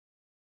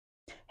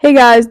Hey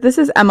guys, this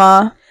is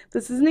Emma,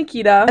 This is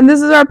Nikita. and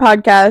this is our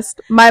podcast.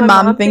 My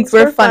mom thinks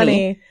we're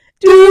funny.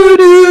 Do,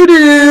 do,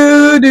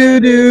 do, do,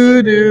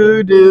 do,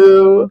 do,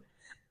 do.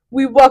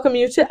 We welcome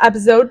you to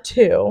episode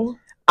 2.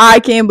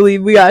 I can't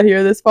believe we got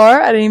here this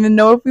far. I didn't even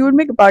know if we would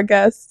make a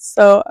podcast,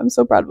 so I'm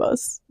so proud of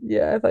us.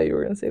 Yeah, I thought you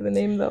were going to say the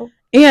name, though.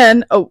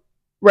 And,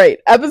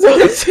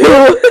 episode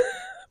 2,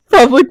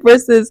 public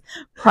versus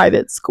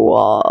private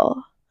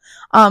school.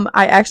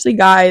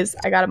 Guys,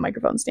 I got a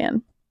microphone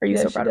stand. Are you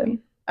so proud of me?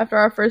 After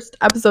our first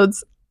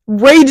episode's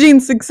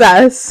raging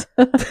success.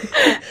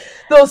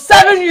 Those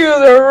 7 years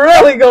are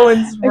really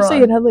going strong. Actually,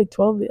 it had like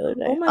 12 the other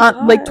day. Oh my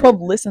God. Like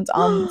 12 listens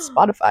on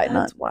Spotify.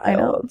 That's wild. I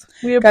know.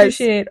 We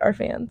appreciate our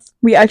fans.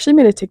 We actually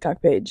made a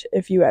TikTok page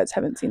if you guys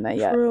haven't seen that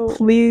yet. True.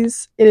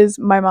 Please, it is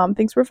My Mom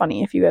Thinks We're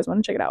Funny if you guys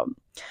want to check it out.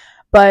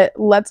 But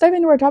let's dive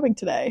into our topic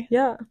today.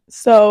 Yeah.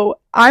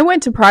 So I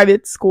went to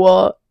private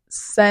school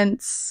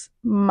since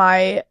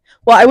I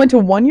went to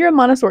 1 year of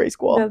Montessori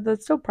school. Yeah,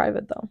 that's still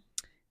private, though.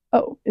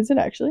 Oh, is it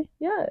actually?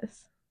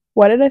 Yes.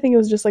 Why did I think it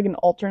was just like an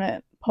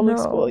alternate public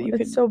No, school?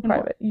 it's so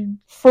private. You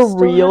For still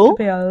real? have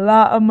to pay a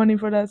lot of money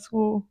for that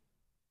school.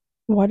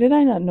 Why did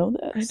I not know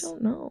I this?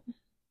 don't know.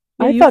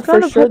 I thought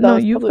for sure that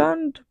was you've public.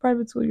 gone to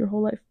private school your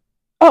whole life.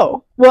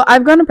 Oh, well,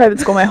 I've gone to private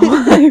school my whole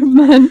life,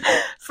 then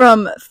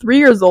from 3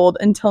 years old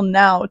until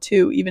now,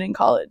 too, even in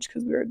college,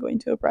 because we were going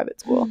to a private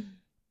school.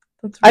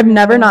 I've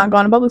never not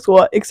gone to public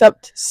school,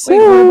 except Wait,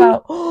 what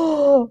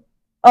about...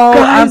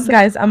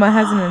 guys, Emma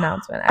has an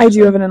announcement. I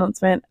do have an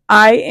announcement.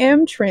 I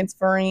am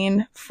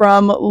transferring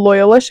from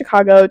Loyola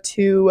Chicago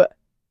to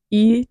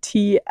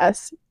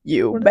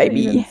ETSU,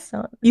 baby.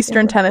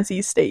 Eastern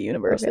Tennessee State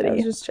University.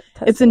 Okay,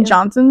 it's in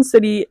Johnson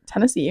City,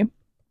 Tennessee,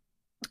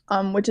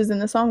 which is in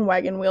the song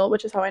Wagon Wheel,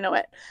 which is how I know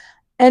it.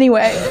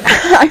 Anyway,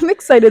 I'm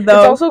excited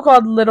though. It's also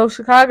called Little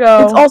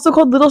Chicago. It's also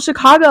called Little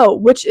Chicago,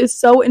 which is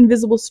so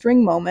Invisible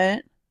String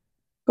moment.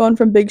 Going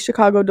from Big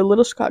Chicago to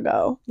Little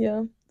Chicago.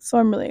 Yeah. So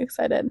I'm really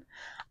excited.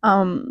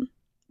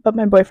 But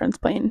my boyfriend's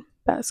playing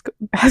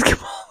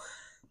basketball.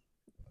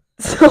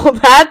 So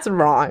that's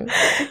wrong.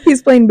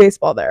 He's playing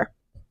baseball there.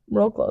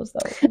 Real close,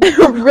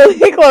 though.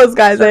 Really close,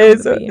 guys.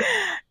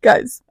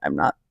 Guys, I'm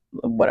not...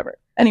 Whatever.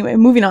 Anyway,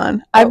 moving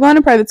on. I've gone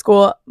to private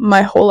school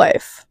my whole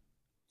life.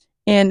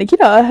 And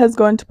Nikita has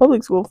gone to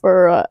public school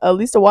for at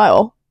least a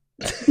while.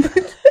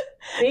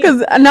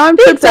 Because now I'm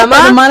tripped up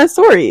by the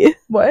Montessori.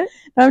 What?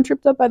 Now I'm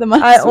tripped up by the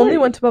Montessori. I only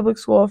went to public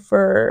school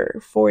for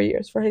 4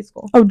 years for high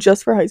school. Oh,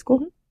 just for high school?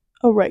 Mm-hmm.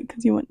 Oh, right,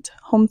 because you went to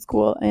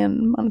homeschool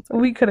and Montessori.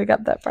 We could have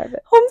kept that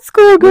private.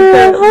 Homeschool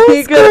girl!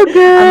 Homeschool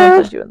girl! I'm going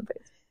to punch you in the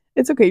face.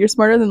 It's okay, you're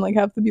smarter than like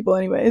half the people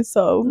anyway,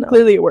 so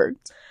clearly it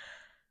worked.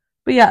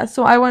 But yeah,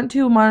 so I went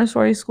to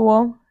Montessori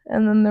school,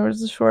 and then there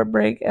was a short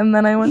break, and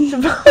then I went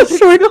to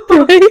short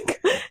break?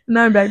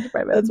 Now I'm back to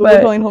private. That's what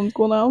we're calling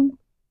homeschool now?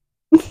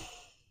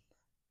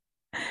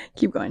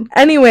 Keep going.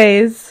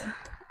 Anyways,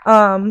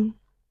 what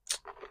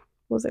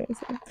was I going to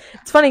say?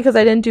 It's funny because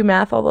I didn't do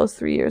math all those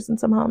 3 years, and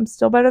somehow I'm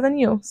still better than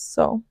you,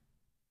 so.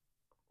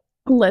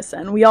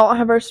 Listen, we all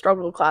have our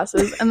struggle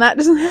classes, and that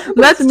doesn't...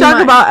 Let's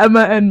talk about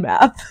Emma and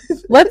math.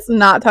 Let's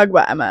not talk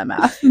about Emma and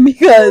math,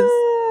 because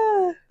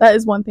that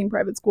is one thing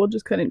private school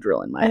just couldn't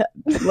drill in my head,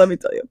 let me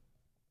tell you.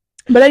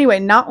 But anyway,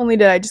 not only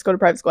did I just go to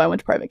private school, I went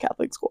to private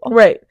Catholic school.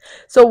 Right.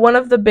 So one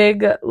of the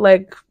big,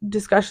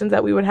 discussions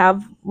that we would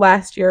have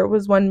last year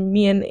was when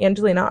me and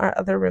Angelina, our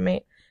other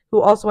roommate,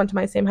 who also went to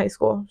my same high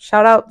school,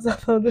 shout out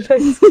Zephyr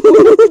High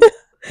School,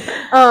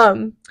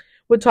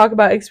 would talk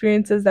about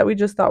experiences that we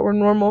just thought were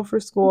normal for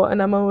school,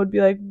 and Emma would be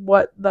like,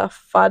 what the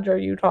fudge are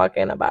you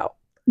talking about?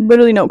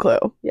 Literally no clue.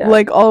 Yeah.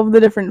 Like, all of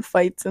the different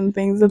fights and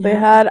things that they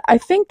had. I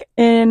think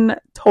in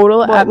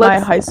total at my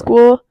high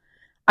school,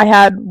 I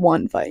had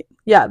one fight.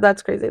 Yeah,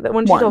 that's crazy. That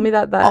when she told me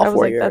that I was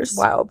like, that's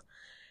wild.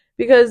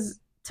 Because,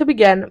 to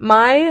begin,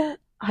 my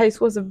high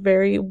school is a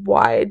very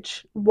wide,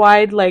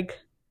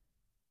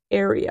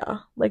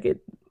 area. Like,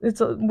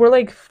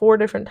 we're 4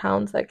 different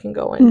towns that can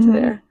go into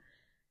there.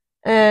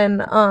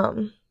 And,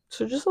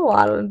 so just a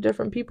lot of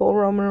different people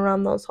roaming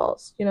around those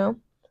halls, you know?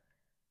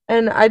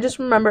 And I just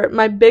remember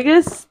my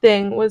biggest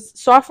thing was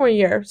sophomore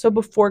year, so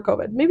before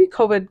COVID. Maybe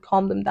COVID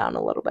calmed them down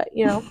a little bit,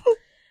 you know?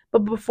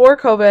 But before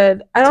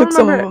COVID, I don't remember. Took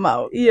some of them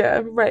out.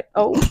 Yeah, right.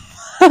 Oh,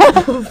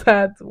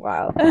 that's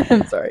wild.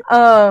 I'm sorry.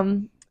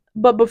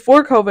 But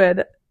before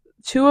COVID,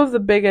 2 of the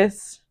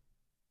biggest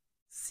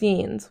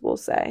scenes, we'll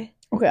say.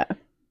 Okay.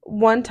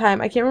 One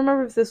time, I can't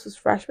remember if this was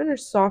freshman or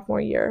sophomore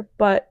year,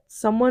 but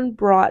someone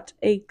brought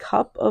a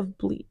cup of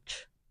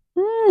bleach.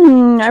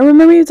 I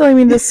remember you telling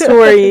me this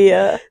story.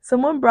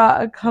 Someone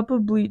brought a cup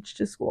of bleach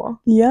to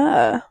school.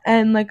 Yeah.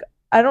 And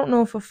I don't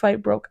know if a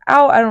fight broke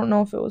out. I don't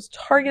know if it was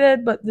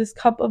targeted, but this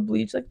cup of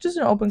bleach, just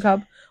an open cup,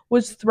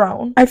 was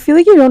thrown. I feel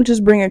like you don't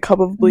just bring a cup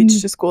of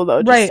bleach to school,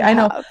 though. Right, I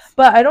know.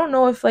 But I don't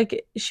know if,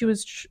 she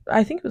was...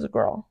 I think it was a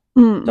girl.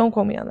 Don't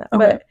quote me on that.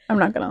 Okay, but I'm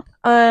not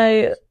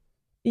gonna.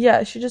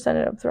 Yeah, she just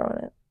ended up throwing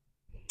it.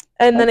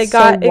 And then That's it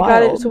got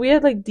wild. so we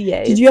had like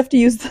DAs. Did you have to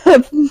use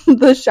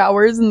the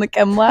showers in the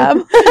chem lab?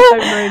 I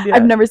have no idea.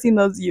 I've never seen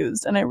those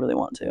used, and I really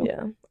want to.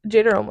 Yeah,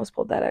 Jader almost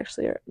pulled that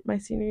actually my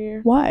senior year.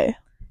 Why?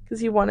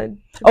 Because he wanted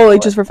to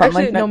like just for fun.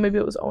 Actually, like no, maybe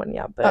it was Owen.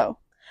 Yeah, but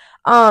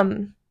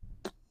oh.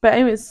 But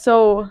anyways,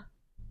 so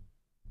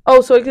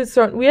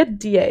we had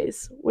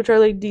DAs, which are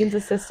like dean's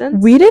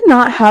assistants. We did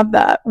not have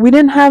that. We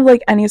didn't have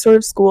like any sort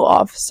of school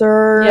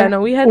officer. Yeah,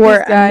 no, we had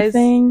these guys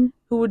who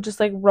would just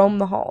like roam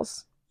the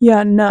halls.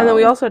 Yeah, no. And then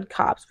we also had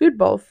cops. We had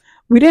both.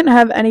 We didn't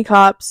have any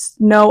cops,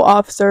 no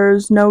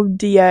officers, no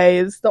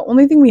DAs. The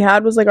only thing we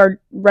had was like our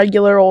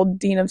regular old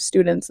dean of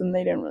students, and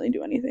they didn't really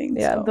do anything.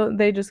 Yeah, so.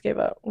 They just gave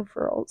out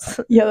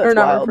referrals. Yeah, that's or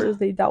not wild. referrals.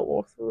 They dealt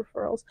with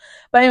referrals.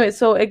 But anyway,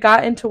 so it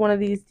got into one of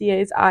these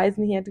DA's eyes,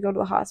 and he had to go to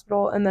the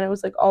hospital. And then it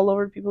was like all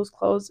over people's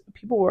clothes.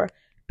 People were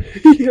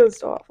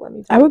pissed off. Let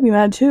me tell you. I would be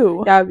mad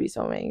too. Yeah, I would be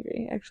so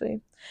angry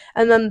actually.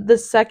 And then the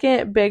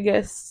second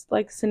biggest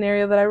like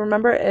scenario that I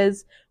remember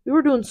is we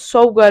were doing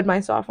so good my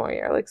sophomore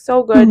year, like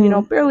so good, you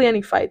know, barely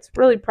any fights.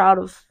 Really proud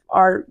of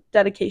our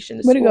dedication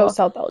to school. Way to go,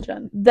 South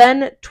Elgin.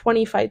 Then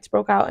 20 fights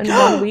broke out in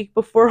 1 week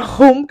before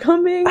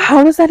homecoming.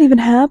 How does that even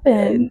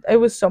happen? It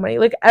was so many.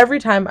 Like every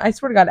time, I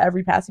swear to God,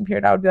 every passing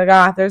period, I would be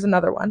like, there's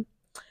another one.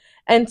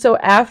 And so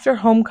after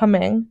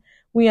homecoming,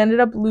 we ended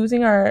up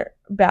losing our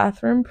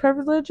bathroom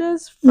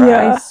privileges for,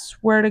 I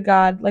swear to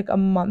God, like a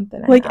month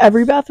and a half. Like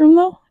every bathroom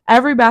though?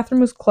 Every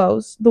bathroom was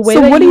closed. The way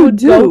so that what you do would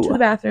do? go to the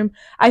bathroom,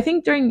 I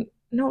think during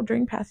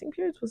passing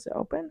periods, was it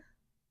open?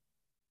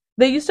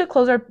 They used to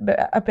close our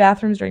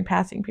bathrooms during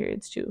passing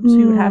periods too. So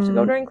you would have to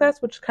go during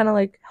class, which is kind of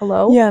like,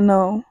 hello? Yeah,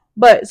 no.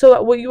 But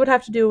so what you would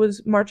have to do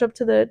was march up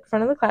to the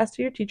front of the class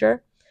to your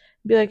teacher,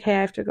 be like, hey,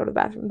 I have to go to the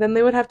bathroom. Then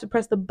they would have to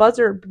press the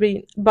buzzer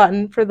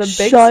button for the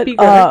big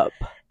speaker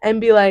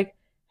and be like,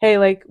 hey,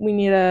 like, we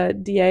need a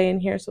DA in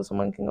here so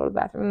someone can go to the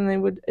bathroom. And they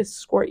would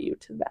escort you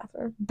to the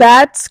bathroom.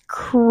 That's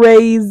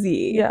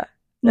crazy. Yeah.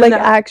 Like,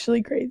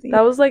 actually crazy.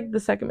 That was, like, the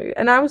second big...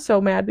 And I was so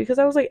mad because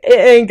I was like, it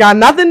ain't got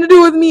nothing to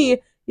do with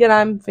me. Yet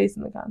I'm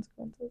facing the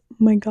consequences. Oh,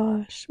 my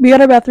gosh. We got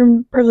our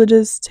bathroom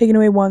privileges taken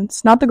away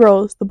once. Not the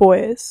girls, the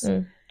boys.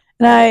 And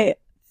I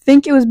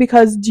think it was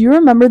because... Do you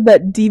remember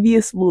that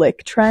devious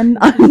lick trend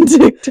on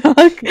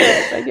TikTok?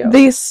 Yes, I do.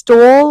 They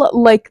stole,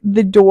 like,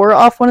 the door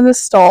off one of the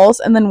stalls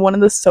and then one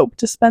of the soap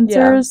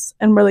dispensers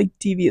and were like,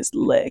 devious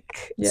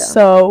lick. Yeah.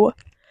 So...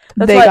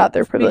 They got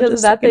their privileges.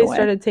 Because of that, they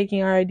started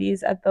taking our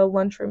IDs at the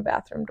lunchroom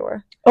bathroom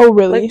door. Oh,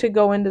 really? Like, to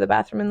go into the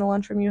bathroom in the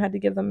lunchroom, you had to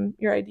give them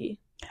your ID.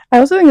 I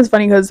also think it's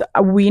funny because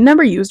we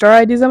never used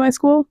our IDs at my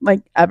school,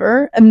 like,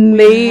 ever. And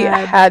they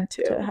had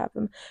to have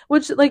them.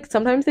 Which, like,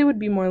 sometimes they would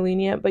be more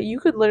lenient, but you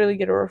could literally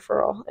get a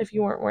referral if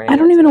you weren't wearing I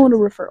don't even know what a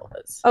referral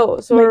is. Oh,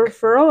 so like, a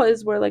referral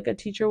is where, like, a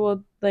teacher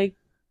will, like,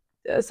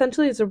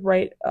 essentially it's a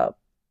write-up.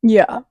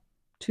 Yeah.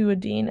 To a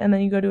dean, and then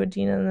you go to a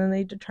dean, and then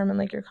they determine,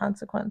 like, your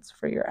consequence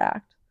for your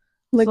act.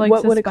 Like, so, like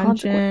what would a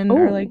consequence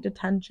or like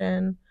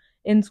detention,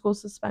 in-school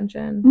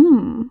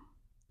suspension.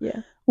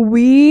 Yeah.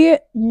 We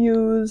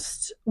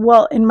used,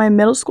 well, in my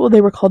middle school they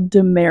were called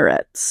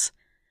demerits,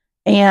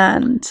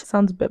 and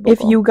sounds biblical.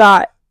 If you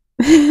got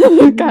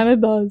it kind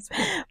of does,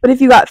 but if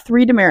you got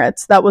 3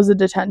 demerits, that was a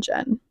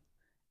detention.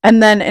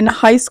 And then in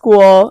high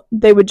school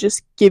they would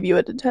just give you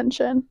a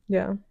detention.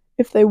 Yeah.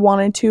 If they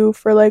wanted to,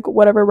 for like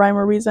whatever rhyme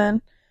or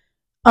reason.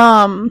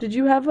 Did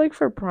you have like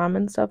for prom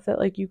and stuff that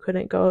like you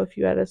couldn't go if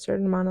you had a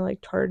certain amount of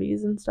like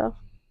tardies and stuff?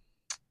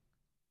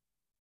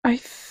 I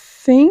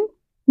think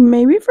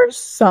maybe for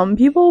some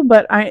people,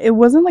 but it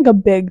wasn't like a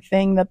big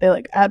thing that they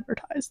like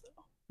advertised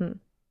though.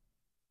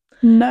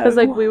 No, because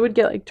like we would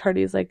get like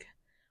tardies, like,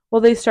 well,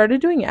 they started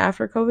doing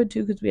after COVID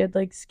too because we had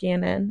like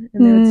scan in,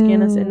 and they would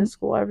scan us into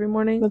school every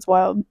morning. That's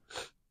wild.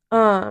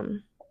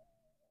 And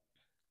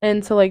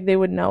so like they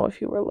would know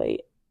if you were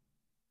late.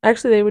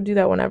 Actually, they would do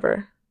that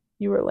whenever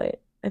you were late.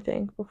 I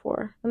think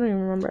before. I don't even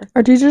remember.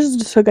 Our teachers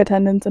just took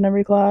attendance in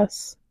every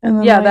class. And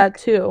then, yeah, like, that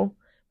too.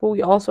 But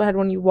we also had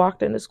when you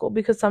walked into school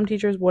because some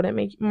teachers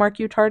wouldn't mark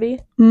you tardy.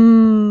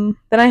 Then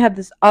I had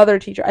this other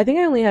teacher. I think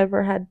I only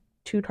ever had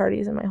 2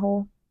 tardies in my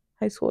whole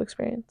high school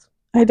experience.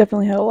 I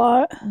definitely had a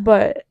lot.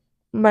 But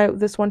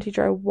this one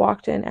teacher, I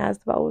walked in as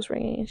the bell was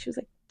ringing and she was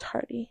like,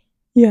 tardy.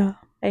 Yeah.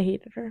 I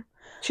hated her.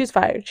 She's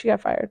fired. She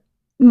got fired.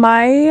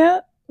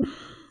 Let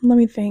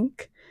me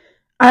think.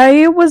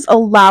 I was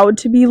allowed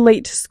to be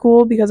late to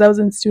school because I was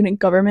in student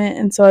government,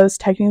 and so I was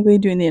technically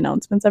doing the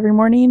announcements every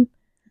morning.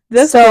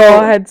 This girl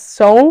had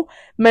so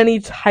many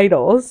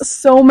titles.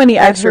 So many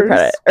extra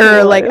credit,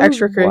 or like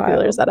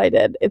extracurriculars that I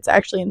did. It's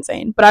actually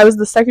insane. But I was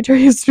the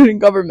secretary of student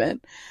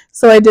government,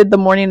 so I did the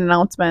morning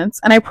announcements,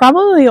 and I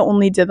probably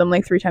only did them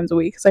like 3 times a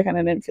week because I kind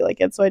of didn't feel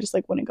like it, so I just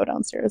like wouldn't go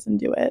downstairs and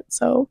do it.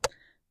 So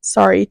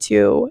sorry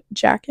to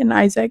Jack and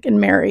Isaac and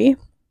Mary.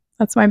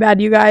 That's my bad,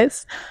 you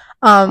guys.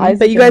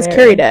 But you guys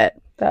carried it.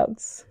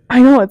 I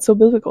know, it's so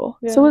biblical.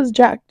 Yeah. So is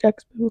Jack.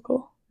 Jack's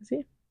biblical. Is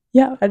he?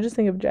 Yeah. I just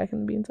think of Jack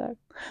and the Beanstalk.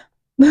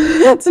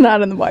 That's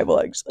not in the Bible,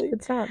 actually.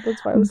 It's not.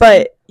 That's why I was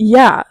But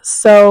yeah,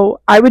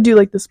 so I would do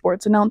like the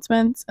sports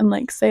announcements and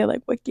like say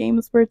like what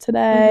games were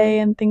today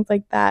and things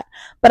like that.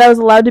 But I was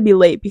allowed to be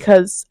late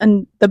because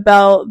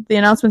the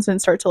announcements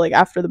didn't start till like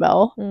after the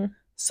bell.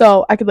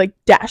 So I could like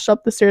dash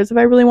up the stairs if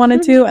I really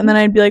wanted to, and then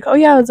I'd be like, "Oh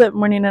yeah, I was at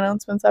morning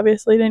announcements.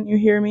 Obviously, didn't you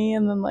hear me?"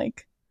 And then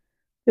like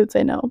they would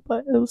say no,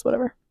 but it was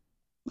whatever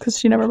because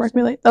she never marked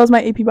me late. That was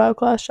my AP Bio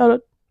class. Shout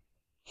out,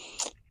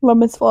 love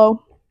Miss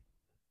Flo.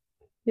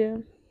 Yeah.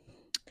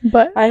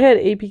 But I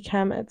had AP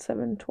Chem at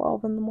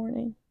 7:12 in the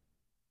morning.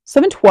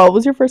 7:12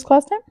 was your first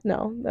class time?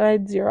 No, I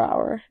had 0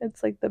 hour.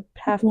 It's like the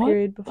half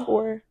period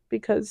before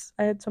because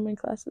I had so many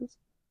classes.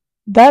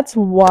 That's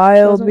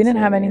wild. We didn't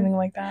insane. have anything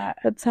like that.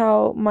 That's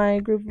how my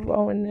group of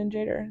Owen and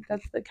Jader.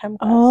 That's the chem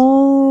class.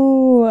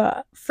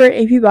 Oh, for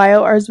AP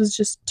Bio, ours was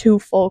just 2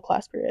 full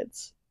class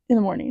periods in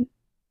the morning.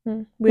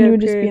 We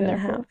would just be in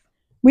there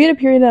we had a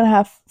period and a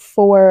half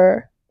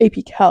for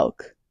AP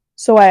Calc.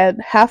 So I had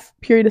half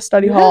period of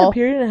study hall. Had a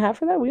period and a half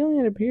for that? We only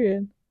had a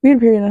period. We had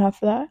a period and a half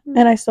for that,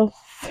 and I still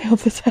failed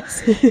the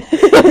test.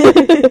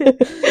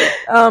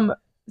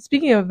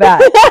 Speaking of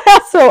that,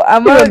 so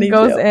Emma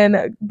goes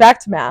in back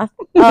to math.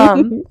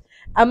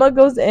 Emma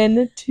goes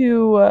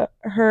into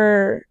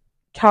her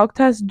calc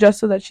test just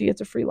so that she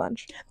gets a free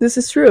lunch. This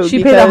is true.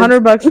 She paid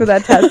 $100 for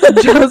that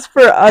test just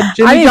for a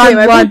Jimmy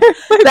John's lunch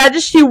that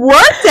she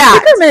worked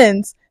at.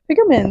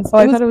 Pickerman's. Oh,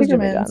 I thought it was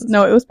Jimmy John's.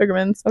 No, it was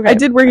Pickerman's. Okay. I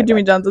did work at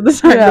Jimmy John's at the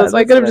time, so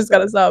I could have just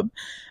got a sub.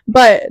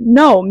 But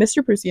no,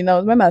 Mr. Prusi, that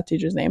was my math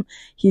teacher's name.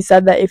 He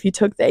said that if you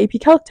took the AP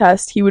Calc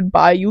test, he would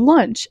buy you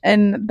lunch,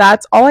 and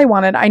that's all I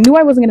wanted. I knew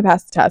I wasn't going to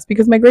pass the test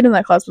because my grade in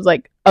that class was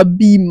like a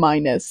B-,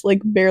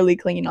 like barely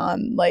clean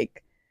on,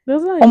 like it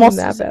was not almost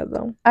that bad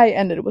though. I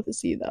ended with a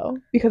C though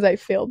because I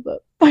failed the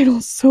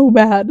finals so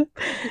bad.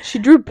 She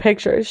drew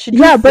pictures. She drew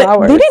flowers.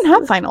 But they didn't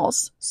have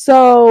finals,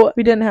 so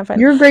we didn't have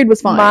finals. Your grade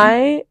was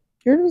fine.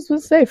 Yours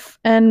was safe,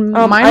 and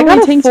mine I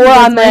got a 4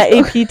 on that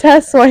AP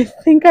test, so I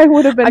think I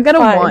would have been. I got a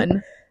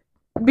 1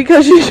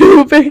 because you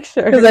drew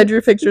pictures. Because I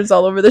drew pictures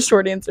all over the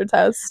short answer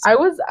test. I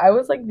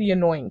was like the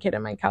annoying kid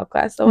in my calc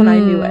class, though, and I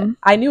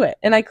knew it,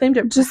 and I claimed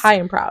it just high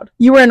and proud.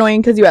 You were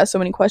annoying because you asked so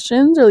many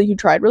questions, or like you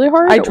tried really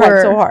hard. I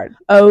tried so hard.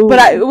 Oh,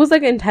 but it was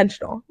like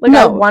intentional. Like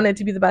I wanted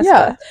to be the best.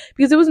 Yeah,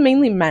 because it was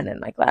mainly men in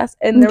my class,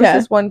 and there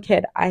was this one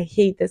kid. I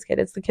hate this kid.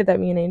 It's the kid that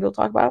me and Angel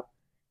talk about.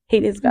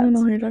 Hate his guts. I don't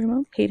know who you're talking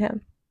about. Hate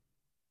him.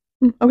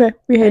 Okay,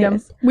 we hate him.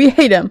 We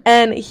hate him.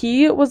 And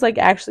he was like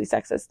actually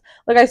sexist.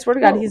 Like I swear to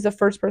God, he's the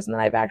first person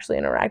that I've actually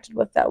interacted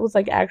with that was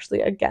like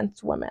actually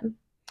against women.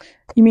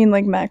 You mean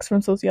like Max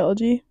from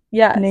sociology?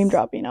 Yeah. Name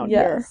dropping out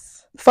here.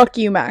 Fuck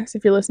you, Max,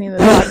 if you're listening to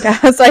this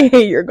podcast. I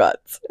hate your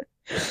guts.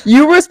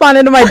 You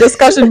responded to my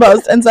discussion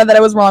post and said that I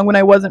was wrong when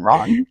I wasn't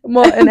wrong.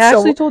 Well, and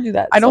Ashley told you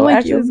that. I don't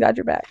like Ashley's got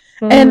your back.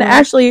 And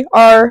Ashley,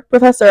 our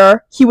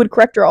professor, he would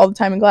correct her all the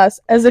time in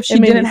class as if she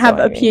didn't have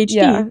a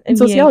PhD in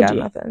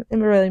sociology. It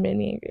really made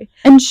me angry.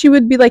 And she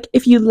would be like,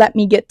 if you let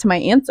me get to my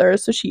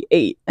answers, so she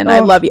ate. And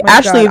I love you.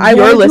 Ashley, God.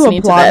 You're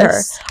listening to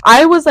this. Her.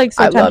 I was like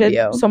so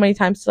tempted so many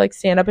times to like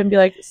stand up and be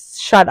like,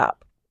 shut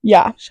up.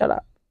 Yeah. Shut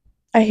up.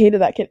 I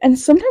hated that kid. And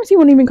sometimes he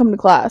wouldn't even come to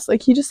class.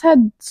 Like, he just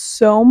had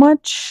so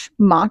much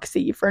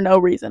moxie for no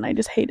reason. I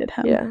just hated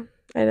him. Yeah.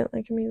 I didn't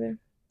like him either.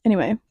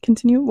 Anyway,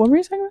 continue. What were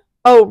you talking about?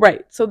 Oh,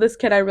 right. So this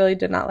kid I really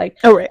did not like.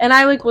 Oh, right. And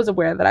I like was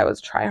aware that I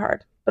was try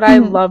hard. But I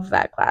loved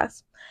that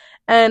class.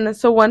 And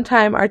so one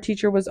time our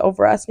teacher was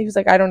over us and he was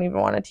like, I don't even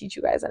want to teach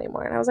you guys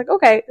anymore. And I was like,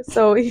 okay.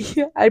 So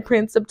I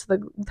pranced up to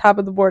the top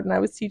of the board and I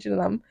was teaching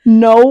them.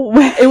 No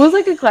way. It was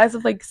like a class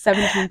of like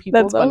 17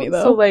 people. That's funny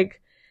though. So like.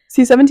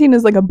 See, 17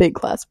 is like a big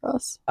class for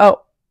us.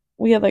 Oh,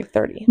 we had like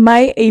 30.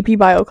 My AP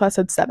Bio class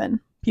had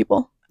 7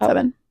 people.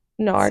 7.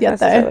 No, our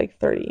classes are like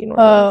 30.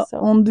 Normally,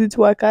 so. 1, 2, 3,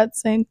 4, 5,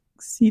 6,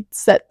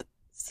 7.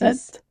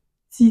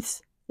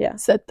 6. Yeah.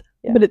 7.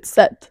 Yeah. But it's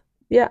set.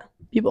 Yeah.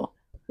 People.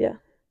 Yeah.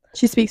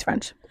 She speaks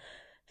French.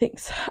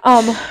 Thanks.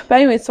 But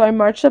anyway, so I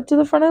marched up to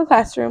the front of the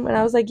classroom and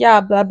I was like,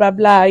 yeah, blah, blah,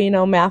 blah, you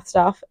know, math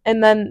stuff.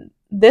 And then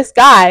this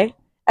guy,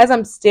 as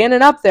I'm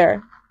standing up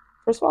there,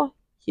 first of all,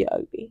 he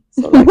ugly.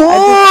 So like,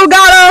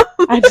 got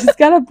him! I just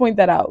gotta point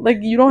that out.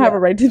 Like, you don't have a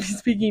right to be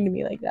speaking to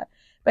me like that.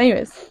 But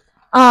anyways,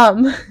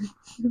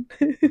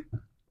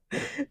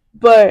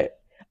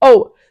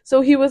 so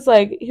he was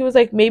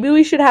like, maybe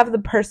we should have the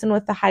person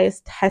with the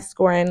highest test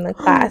score in the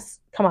class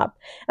come up.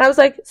 And I was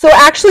like, so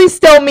actually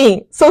still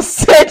me. So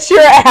sit your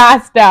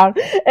ass down.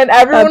 And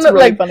everyone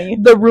really funny.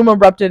 The room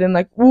erupted and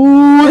like,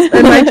 ooh,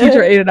 and my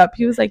teacher ate it up.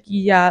 He was like,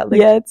 yeah, like,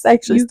 yeah, it's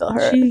actually still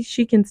her.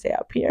 She can stay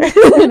up here.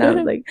 And I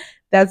was like,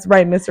 that's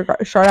right, Mr.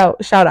 Shout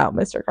out,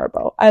 Mr.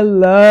 Carbo. I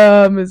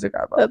love Mr.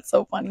 Carbo. That's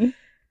so funny.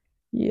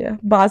 Yeah,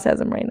 boss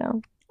has him right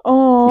now.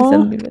 Oh, he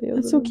sends me videos.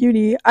 That's so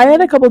cutie. I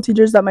had a couple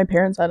teachers that my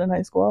parents had in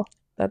high school.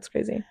 That's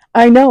crazy.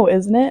 I know,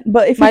 isn't it?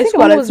 But if you think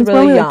about it, since we're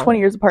only like 20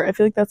 years apart, I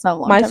feel like that's not a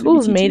long time. My school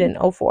was made in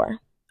 2004.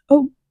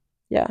 Oh,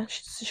 yeah,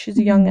 she's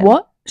a young.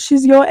 What?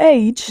 She's your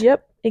age?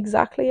 Yep,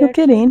 exactly. You're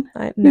kidding?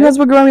 No. You guys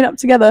were growing up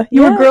together.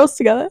 You were girls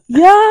together.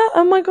 Yeah.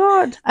 Oh my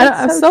God.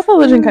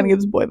 Self-religion kind of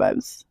gives boy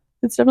vibes.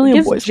 It's definitely It a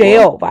gives boys'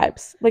 jail school.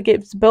 vibes. Like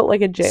it's built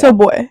like a jail. So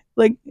boy,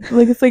 like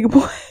it's like a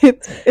boy.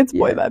 It's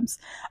boy Yeah. vibes.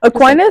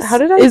 Aquinas How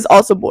did I- is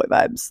also boy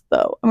vibes,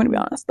 though. I'm gonna be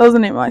honest. That was the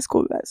name of my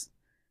school, guys.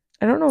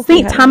 I don't know. If we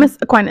St. had Thomas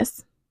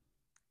Aquinas.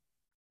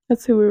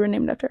 That's who we were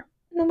named after.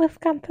 in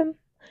Wisconsin.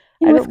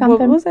 In What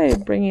Wisconsin. was I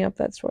bringing up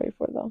that story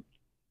for though?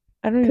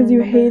 I don't even Because you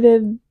remember.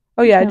 hated.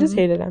 Oh yeah, I him. just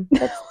hated him.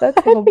 That's the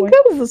I whole think point.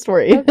 that was the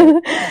story.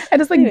 Okay. I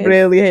just like Anyways.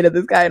 really hated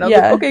this guy, and I was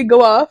Yeah. like, okay,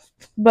 go off.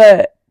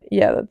 But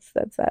yeah,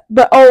 that's that.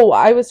 But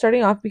I was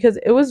starting off because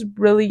it was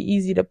really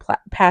easy to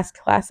pass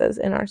classes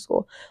in our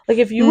school. Like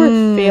if you were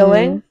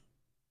failing,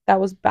 that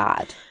was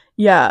bad.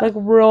 Yeah. Like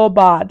real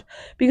bad.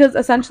 Because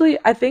essentially,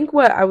 I think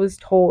what I was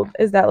told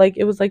is that like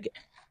it was like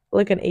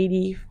an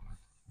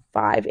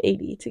 85,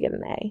 80 to get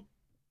an A.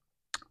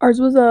 Ours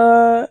was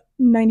a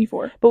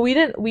 94. But we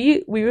didn't.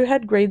 We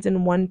had grades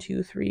in 1,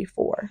 2, 3,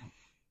 4,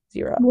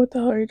 0. What the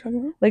hell are you talking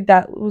about? Like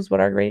that was what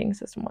our grading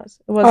system was.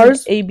 It wasn't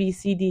Ours- A, B,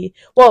 C, D.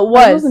 Well, it Ours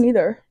was. wasn't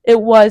either.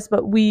 It was,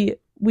 but we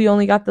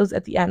only got those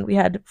at the end. We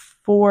had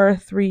 4,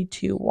 3,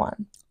 2,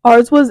 1.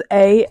 Ours was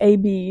A,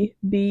 B,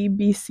 B,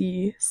 B,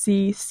 C,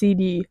 C, C,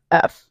 D,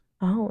 F.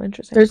 Oh,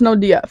 interesting. There's no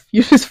DF.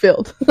 You just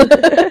failed.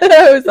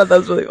 I always thought that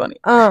was really funny.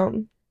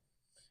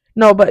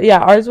 No, but yeah,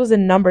 ours was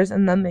in numbers,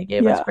 and then they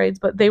gave us Yeah. grades,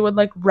 but they would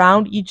like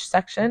round each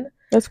section,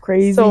 That's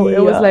crazy. so it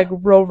was like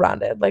real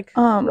rounded,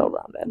 real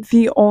rounded.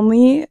 The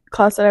only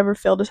class that I ever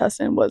failed a test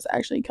in was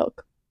actually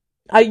calc.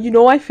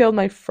 I failed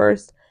my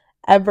first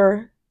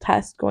ever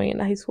test going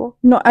into high school.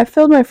 No, I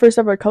failed my first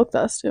ever calc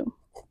test too.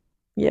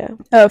 Yeah,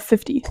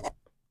 50.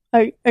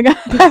 I got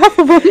half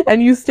of them.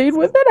 and you stayed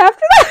with it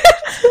after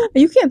that.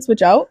 You can't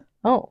switch out.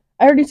 Oh,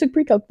 I already took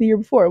pre-calc the year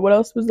before. What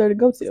else was there to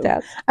go to?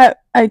 stats.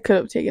 I could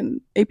have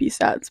taken AP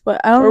stats, but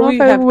I don't Or know we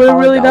if I have would have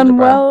college really done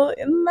algebra. well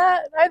in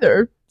that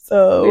either. We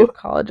So have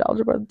college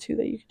algebra too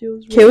that you could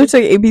do. Kayla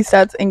took AP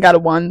stats and got a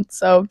 1,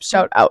 so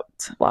shout out.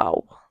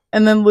 Wow.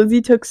 And then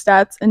Lizzie took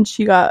stats and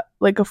she got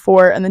like a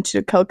 4, and then she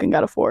took calc and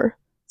got a 4.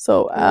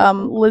 So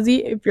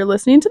Lizzie, if you're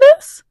listening to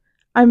this,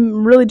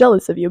 I'm really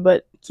jealous of you,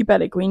 but keep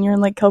at it, Queen. You're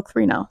in like calc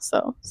 3 now,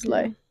 so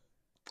slay.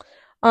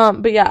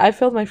 But yeah, I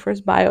failed my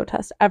first bio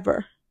test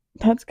ever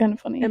That's kind of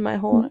funny. in my I'm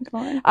whole. not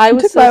gonna lie. I You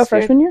was took so bio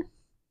scared. freshman year?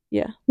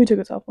 Yeah. We took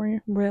it sophomore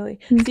year. Really?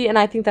 Mm. See, and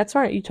I think that's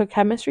smart. You took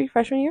chemistry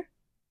freshman year?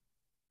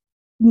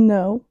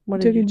 No. What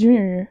We did took you it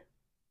junior year.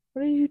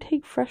 What did you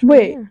take freshman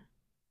Wait. year?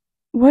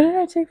 What did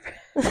I take?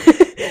 Wait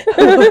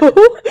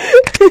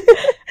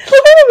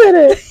a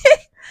minute.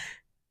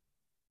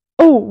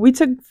 Oh, we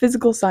took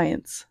physical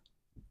science.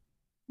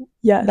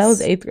 Yes. That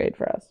was 8th grade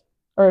for us.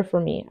 Or for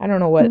me. I don't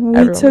know what We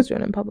everyone was took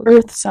doing in public school.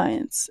 Earth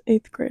science,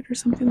 8th grade or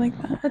something like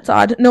that. That's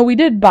odd. No, we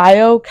did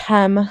bio,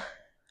 chem,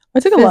 I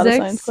took a lot of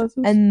science physics,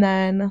 classes. and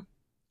then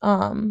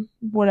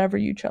whatever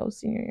you chose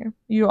senior year.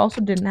 You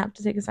also didn't have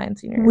to take a science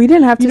senior year. We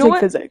didn't have to You know take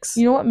what? physics.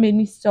 You know what made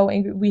me so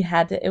angry? We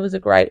had to. It was a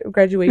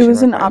graduation. It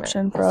was an requirement.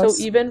 option for us.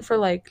 So even for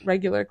like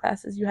regular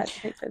classes, you had to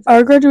take physics.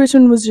 Our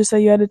graduation was just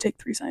that you had to take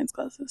 3 science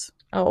classes.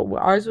 Oh,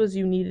 well, ours was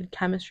you needed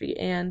chemistry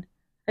and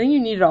I think you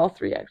needed all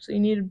 3 actually.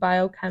 You needed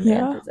bio, chem,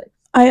 Yeah. and physics.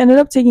 I ended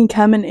up taking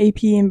chem and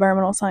AP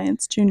environmental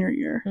science junior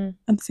year Mm.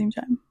 at the same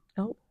time.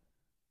 Oh.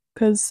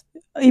 Because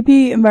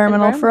AP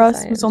environmental for Environmental us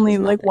was science only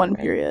was like nothing, one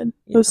right? period. It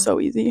Yeah. was so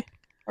easy.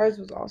 Ours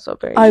was also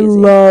very I easy.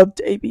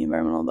 loved AP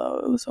environmental though.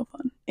 It was so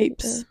fun.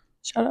 Apes. Yeah.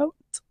 Shout out.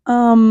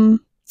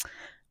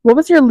 What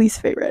was your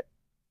least favorite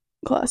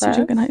class you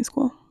took in Class? high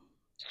school?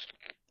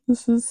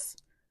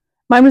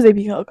 Mine was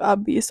AP Calc,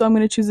 obvious, so I'm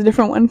gonna choose a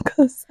different one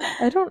because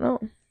I don't know.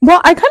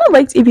 well, I kind of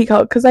liked AP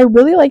Calc because I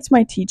really liked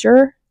my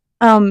teacher.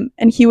 And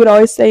he would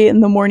always say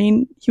in the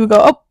morning, he would go,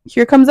 "Oh,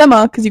 here comes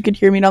Emma," because you could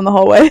hear me down the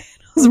hallway.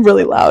 It was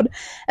really loud.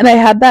 And I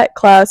had that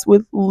class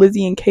with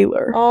Lizzie and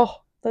Kaylor. Oh,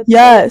 that's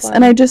Yes, so fun.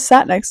 and I just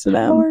sat next to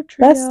them. Power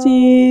trio.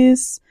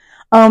 Besties.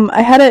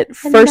 I had it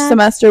first that's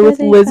semester where with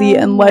they Lizzie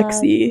fell and in love.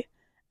 Lexi,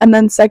 and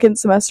then second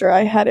semester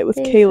I had it with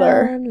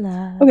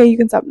Kaylor. Okay, you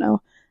can stop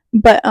now.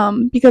 But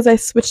because I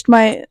switched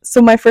my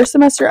first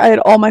semester I had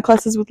all my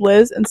classes with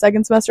Liz, and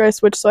second semester I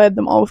switched so I had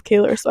them all with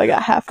Kaylor, so I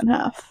got half and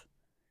half.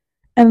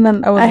 And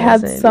then I I wasn't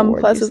had listening to a some word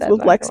you classes said, with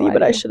not gonna Lexi, lie but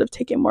to I you. should have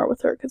taken more with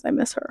her because I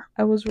miss her.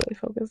 I was really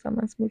focused on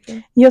my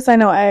smooching. Yes, I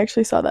know. I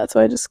actually saw that, so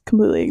I just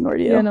completely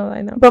ignored you. Yeah, no,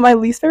 I know. But my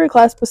least favorite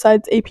class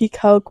besides AP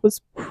Calc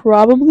was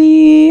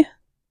probably...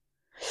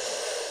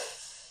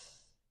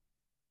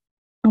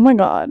 Oh my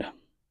god.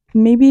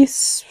 Maybe...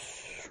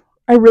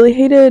 I really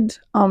hated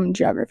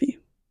geography.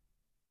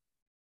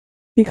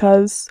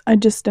 Because I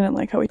just didn't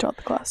like how he taught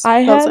the class.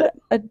 I That was had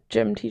it. a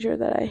gym teacher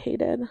that I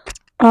hated.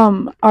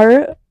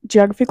 Our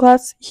geography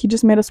class, he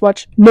just made us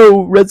watch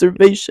No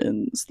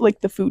Reservations,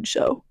 like the food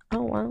show.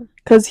 Oh, wow.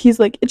 Because he's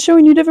like, it's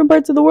showing you different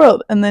parts of the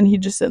world. And then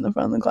he'd just sit in the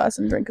front of the class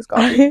and drink his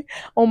coffee.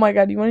 Oh my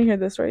god, you want to hear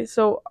this story?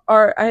 So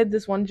I had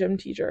this one gym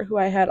teacher who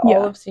I had all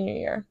Yeah. of senior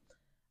year.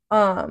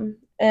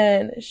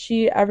 And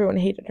everyone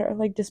hated her,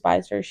 like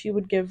despised her. She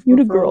would give You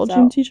had a girl referrals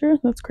gym out. teacher?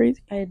 That's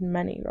crazy. I had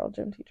many girl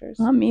gym teachers.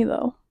 Not me,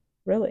 though.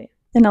 Really?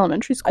 In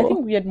elementary I school.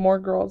 think we had more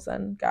girls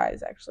than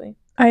guys, actually.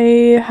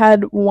 I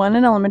had one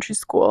in elementary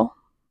school.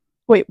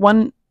 Wait,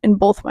 one in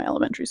both my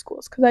elementary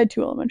schools because I had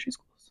 2 elementary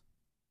schools.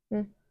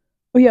 Hmm.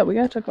 Oh yeah, we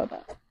gotta talk about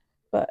that.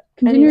 But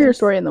continue your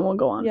story and then we'll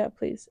go on. Yeah,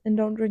 please, and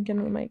don't drink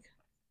into the mic.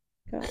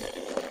 God.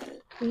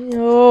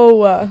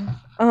 No.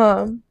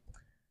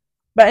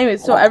 But anyway,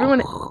 so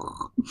everyone.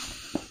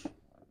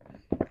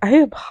 I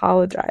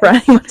apologize. For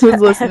anyone who's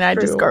listening, I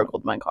just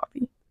gargled my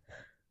coffee.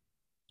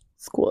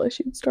 School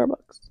issued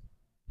Starbucks.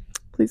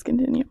 Please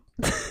continue.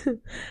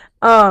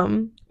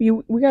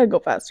 We gotta go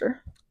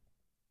faster.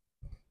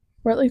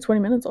 We're at like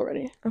 20 minutes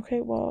already.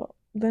 Okay, well,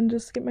 then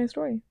just skip my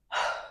story.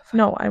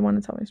 No, I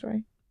want to tell my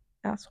story.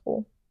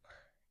 Asshole.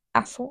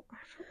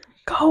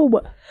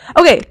 Go.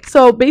 Okay,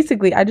 so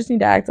basically, I just need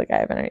to act like I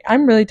have energy.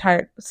 I'm really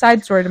tired.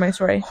 Side story to my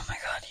story. Oh my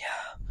god,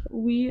 yeah.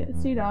 We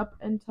stayed up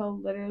until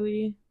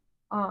literally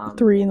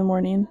 3 in the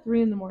morning.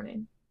 3 in the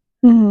morning.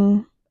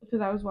 Mm-hmm.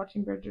 Because I was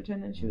watching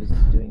Bridgerton and she was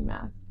doing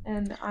math.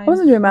 And I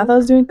wasn't doing math, I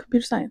was doing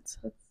computer science.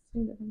 That's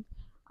the difference.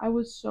 I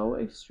was so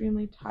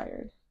extremely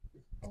tired.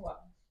 Oh wow.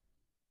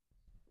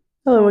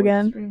 Hello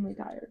again. Extremely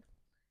tired.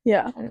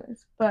 Yeah.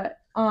 Anyways, but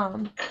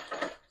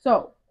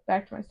so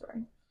back to my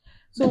story.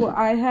 So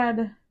I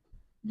had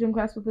gym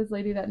class with this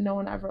lady that no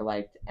one ever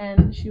liked,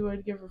 and she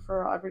would give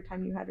referral every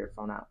time you had your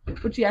phone out,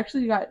 but she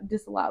actually got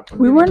disallowed.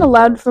 We weren't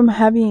allowed from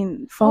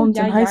having phones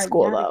in high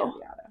school though.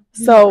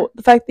 So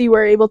the fact that you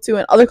were able to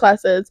in other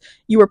classes,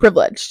 you were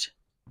privileged.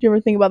 Do you ever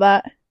think about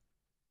that?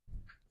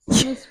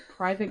 This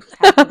private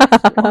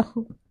Catholic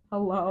school.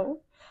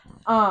 Hello.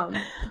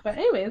 But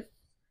anyways,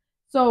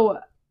 so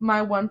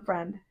my one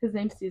friend, his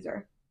name's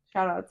Caesar.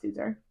 Shout out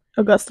Caesar.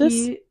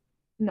 Augustus?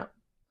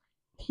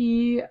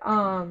 He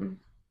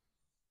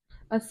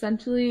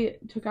essentially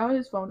took out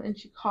his phone and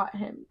she caught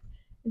him.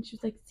 And she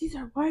was like,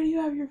 Caesar, why do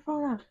you have your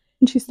phone out?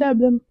 And she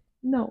stabbed him.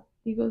 No.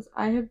 He goes,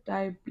 I have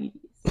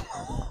diabetes.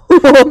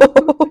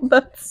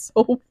 That's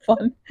so fun.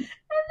 And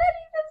then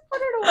he just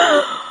put it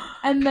away.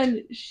 And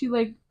then she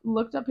like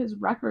looked up his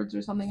records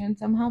or something and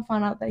somehow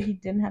found out that he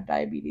didn't have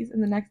diabetes.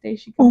 And the next day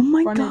she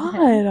confronted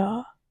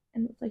him.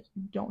 And it's like,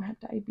 you don't have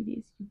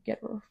diabetes. You get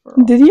a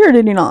referral. Did he or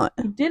did he not?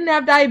 He didn't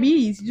have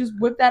diabetes. He just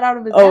whipped that out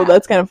of his ass.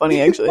 That's kind of funny,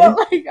 actually. But,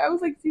 like, I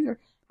was like, Caesar,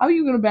 how are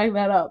you going to back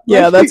that up?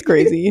 Yeah, that's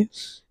crazy.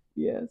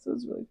 Yeah, so it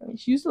was really funny.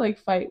 She used to, like,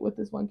 fight with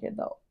this one kid,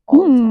 though,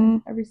 all the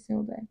time, every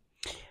single day.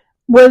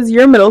 Was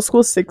your middle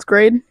school 6th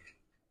grade?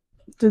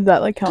 Did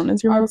that, like, count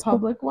as your middle school? Our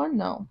public one?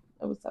 No.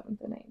 It was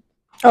 7th and 8th.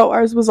 Oh,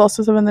 ours was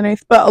also 7th and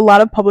 8th, but a lot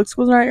of public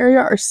schools in our area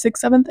are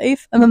 6th, 7th,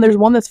 8th, and then there's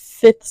one that's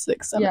 5th,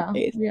 6th, 7th,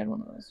 8th. We had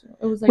one of those too.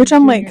 It was like which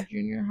I'm like,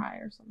 junior high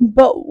or something.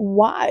 But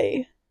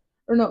why?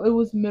 Or no, it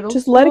was middle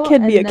just school. Just let a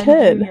kid be a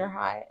kid. Junior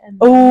high and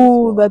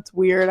that's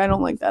weird. I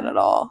don't like that at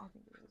all.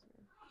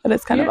 But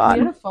it's kind of odd.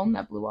 We had a phone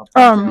that blew up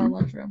in our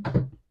lunchroom.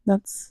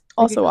 That's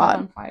also odd.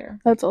 On fire.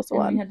 That's also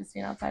odd. We had to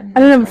stand outside. I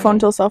didn't have a phone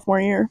until sophomore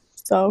year,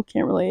 so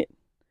can't relate.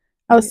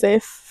 I was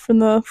safe from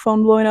the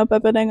phone blowing up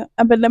epidemic.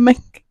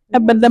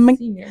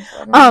 Senior,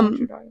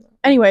 so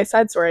anyway,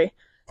 side story.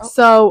 Oh.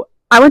 So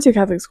I went to a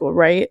Catholic school,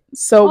 right?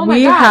 So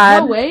we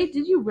had. No way!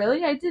 Did you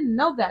really? I didn't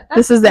know that.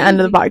 This is the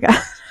end of the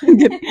podcast.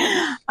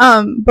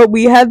 But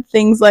we had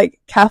things like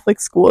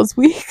Catholic Schools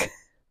Week,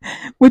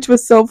 which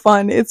was so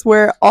fun. It's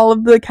where all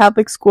of the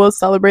Catholic schools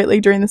celebrate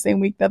like during the same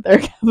week that they're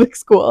Catholic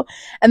school,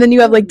 and then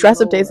you have like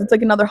dress up days. It's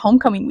like another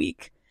homecoming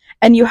week.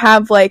 And you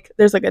have, like,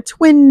 there's, like, a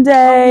twin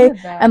day,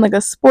 and, like,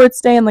 a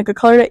sports day, and, like, a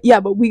color day. Yeah,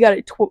 but we got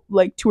it, 2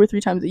 or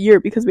 3 times a year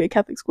because we had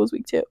Catholic Schools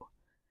Week, too.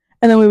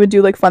 And then we would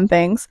do, like, fun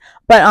things.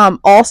 But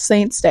All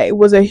Saints Day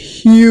was a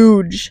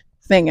huge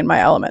thing in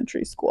my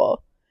elementary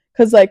school.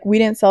 Because, like, we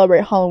didn't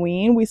celebrate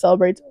Halloween. We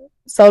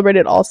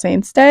celebrated All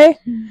Saints Day,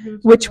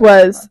 which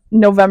was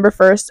November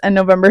 1st and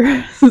November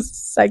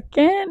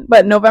 2nd.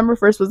 But November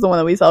 1st was the one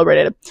that we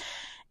celebrated.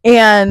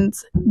 And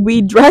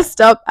we dressed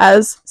up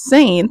as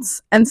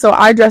saints, and so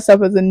I dressed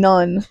up as a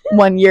nun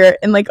one year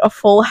in like a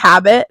full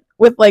habit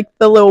with like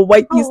the little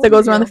white piece that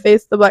goes around the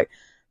face, the black.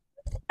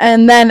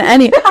 And then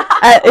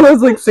it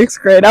was like 6th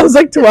grade. I was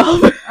like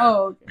 12.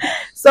 Oh, okay.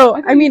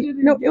 So I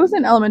mean, no, it was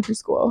in elementary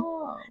school.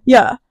 Oh.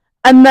 Yeah,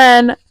 and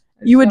then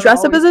you would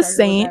dress up as a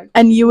saint,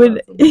 and you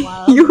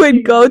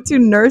would go to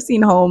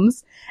nursing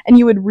homes. And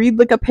you would read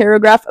like a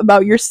paragraph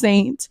about your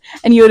saint,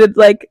 and you would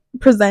like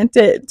present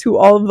it to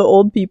all of the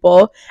old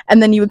people,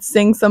 and then you would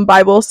sing some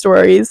Bible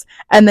stories,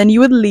 and then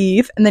you would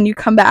leave, and then you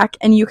come back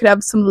and you could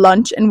have some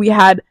lunch, and we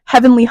had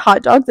heavenly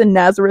hot dogs and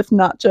Nazareth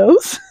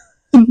nachos.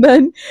 And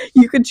then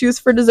you could choose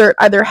for dessert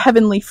either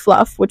heavenly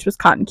fluff, which was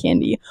cotton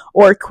candy,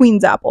 or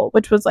Queen's apple,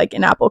 which was like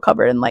an apple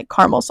covered in like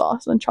caramel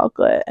sauce and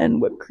chocolate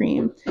and whipped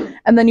cream.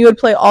 And then you would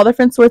play all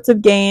different sorts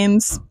of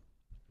games.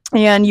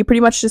 And you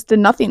pretty much just did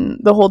nothing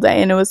the whole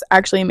day, and it was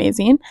actually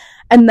amazing.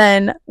 And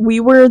then we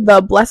were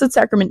the Blessed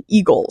Sacrament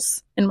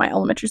Eagles in my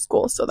elementary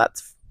school, so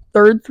that's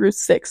 3rd through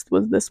 6th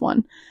was this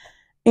one.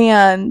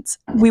 And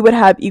we would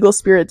have Eagle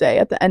Spirit Day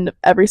at the end of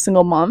every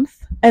single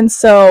month. And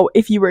so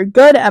if you were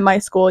good at my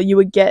school, you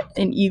would get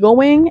an eagle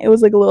wing. It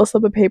was like a little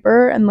slip of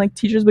paper, and like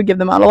teachers would give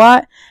them out a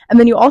lot. And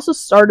then you also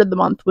started the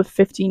month with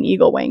 15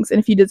 eagle wings, and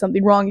if you did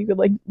something wrong, you could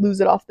like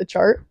lose it off the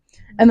chart.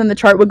 And then the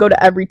chart would go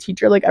to every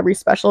teacher, like every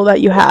special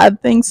that you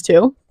had things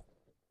too.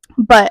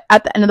 But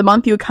at the end of the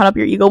month, you would count up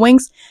your Eagle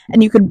wings,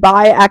 and you could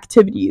buy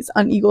activities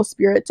on Eagle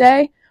Spirit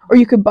Day, or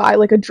you could buy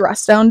like a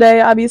dress down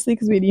day, obviously,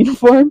 because we had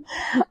uniform.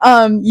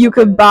 You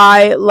could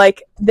buy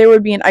like, there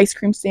would be an ice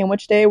cream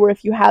sandwich day where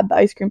if you had the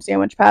ice cream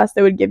sandwich pass,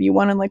 they would give you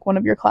one in like one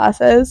of your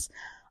classes.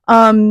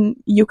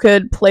 You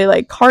could play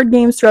like card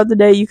games throughout the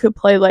day. You could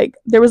play like,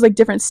 there was like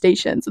different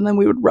stations, and then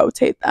we would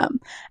rotate them.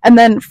 And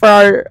then for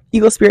our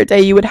Eagle Spirit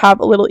Day, you would have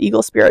a little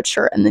Eagle Spirit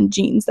shirt and then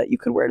jeans that you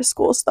could wear to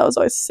school. So that was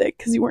always sick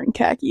because you were in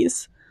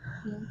khakis.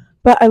 Yeah.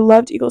 But I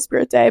loved Eagle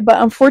Spirit Day.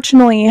 But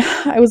unfortunately,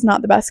 I was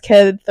not the best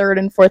kid 3rd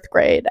and 4th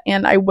grade,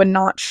 and I would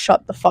not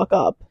shut the fuck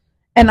up.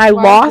 And I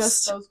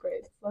lost those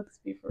grades?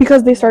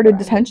 because they started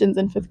detentions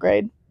in 5th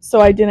grade. So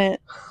I didn't.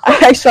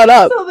 I shut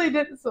up. So they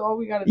did. So all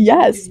we got to do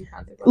yes,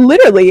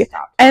 literally.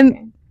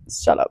 And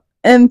shut up.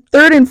 In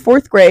 3rd and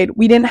 4th grade,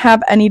 we didn't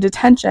have any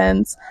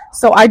detentions.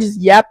 So I just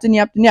yapped and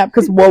yapped and yapped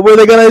because what were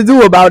they gonna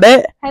do about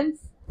it? Hence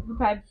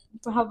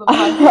how the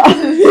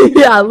podcast.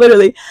 Yeah,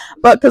 literally.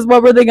 But because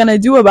what were they gonna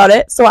do about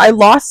it? So I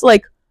lost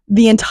like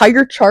the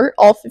entire chart,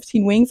 all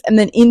 15 wings, and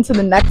then into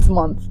the next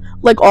month,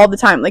 like all the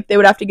time. Like they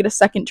would have to get a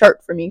second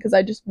chart for me because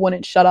I just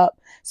wouldn't shut up.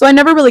 So I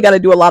never really got to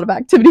do a lot of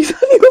activities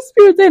on Eagle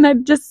Spirit Day, and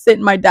I'd just sit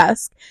in my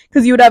desk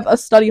because you would have a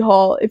study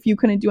hall if you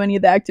couldn't do any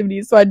of the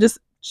activities. So I'd just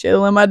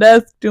chill in my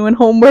desk doing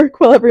homework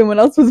while everyone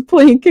else was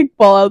playing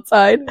kickball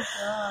outside.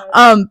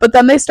 But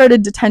then they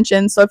started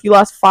detention. So if you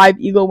lost 5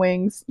 Eagle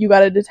wings, you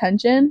got a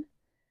detention.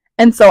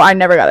 And so I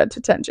never got a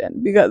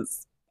detention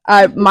because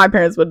my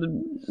parents would have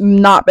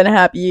not been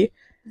happy.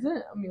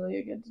 Doesn't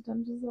Amelia get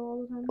detentions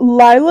all the time?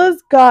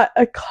 Lila's got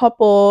a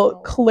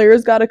couple,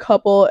 Claire's got a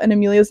couple, and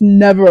Amelia's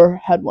never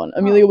had one.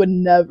 Amelia would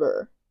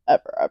never,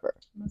 ever.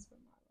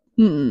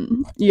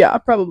 Yeah,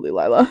 probably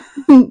Lila.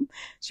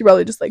 She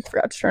probably just like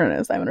forgot to turn an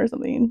assignment or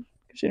something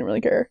because she didn't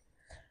really care.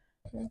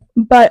 Okay.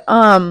 But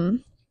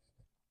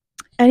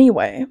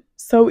anyway,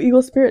 so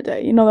Eagle Spirit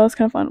Day, that was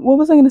kind of fun. What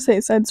was I gonna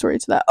say? Side story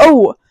to that.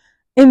 Oh,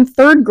 in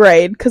 3rd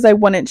grade, because I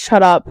wouldn't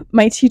shut up,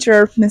 my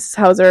teacher, Mrs.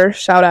 Hauser,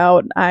 shout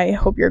out, I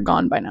hope you're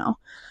gone by now.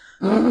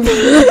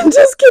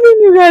 Just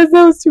kidding, you guys,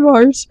 that was too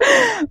harsh.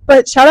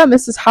 But shout out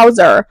Mrs.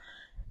 Hauser.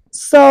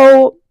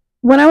 So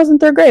when I was in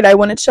 3rd grade, I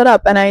wouldn't shut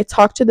up, and I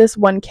talked to this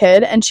one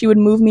kid, and she would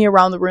move me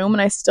around the room,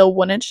 and I still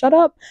wouldn't shut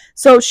up.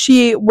 So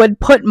she would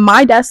put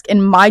my desk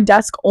and my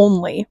desk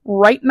only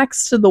right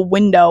next to the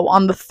window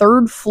on the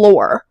 3rd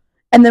floor.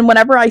 And then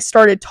whenever I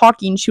started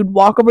talking, she would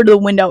walk over to the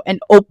window and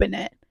open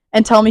it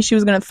and tell me she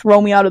was going to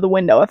throw me out of the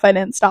window if I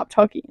didn't stop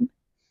talking.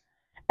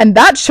 And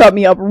that shut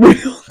me up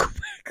real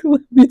quick,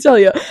 let me tell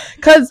you.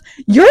 Because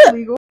you're